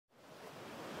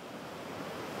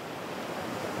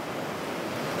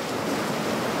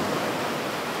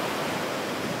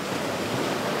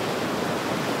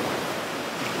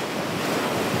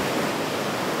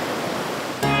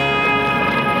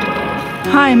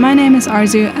Hi, my name is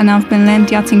Arzu and I've been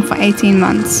land yachting for 18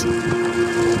 months.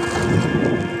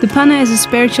 The Br&nded is a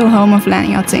spiritual home of land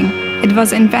yachting. It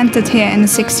was invented here in the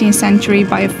 16th century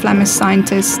by a Flemish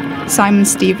scientist, Simon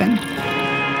Stevin.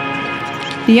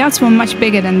 The yachts were much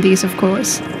bigger than these, of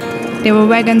course. They were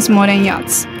wagons more than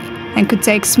yachts, and could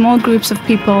take small groups of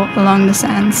people along the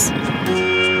sands.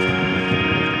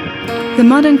 The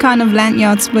modern kind of land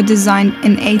yachts were designed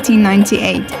in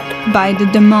 1898 by the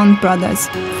Br&nded brothers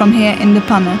from here in the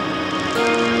Br&nded.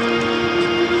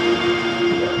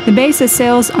 The base has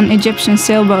sails on Egyptian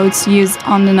sailboats used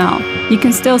on the Nile. You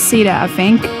can still see that, I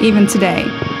think, even today.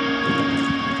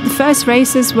 The first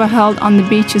races were held on the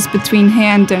beaches between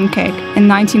here and Dunkirk in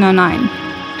 1909.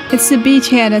 It's the beach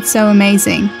here that's so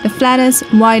amazing, the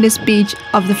flattest, widest beach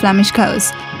of the Flemish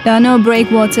coast. There are no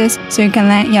breakwaters, so you can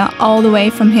land yacht all the way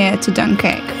from here to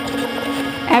Dunkirk.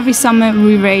 Every summer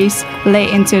we race late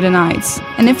into the nights.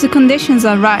 And if the conditions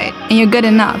are right and you're good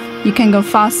enough, you can go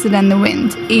faster than the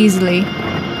wind, easily.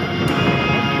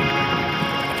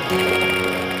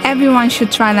 Everyone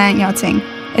should try land yachting.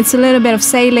 It's a little bit of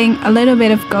sailing, a little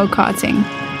bit of go-karting.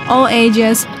 All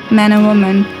ages, men and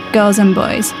women, girls and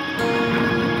boys.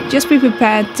 Just be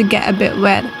prepared to get a bit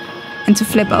wet and to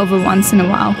flip over once in a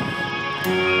while.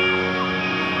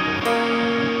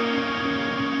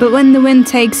 But when the wind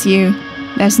takes you,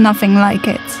 there's nothing like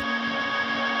it.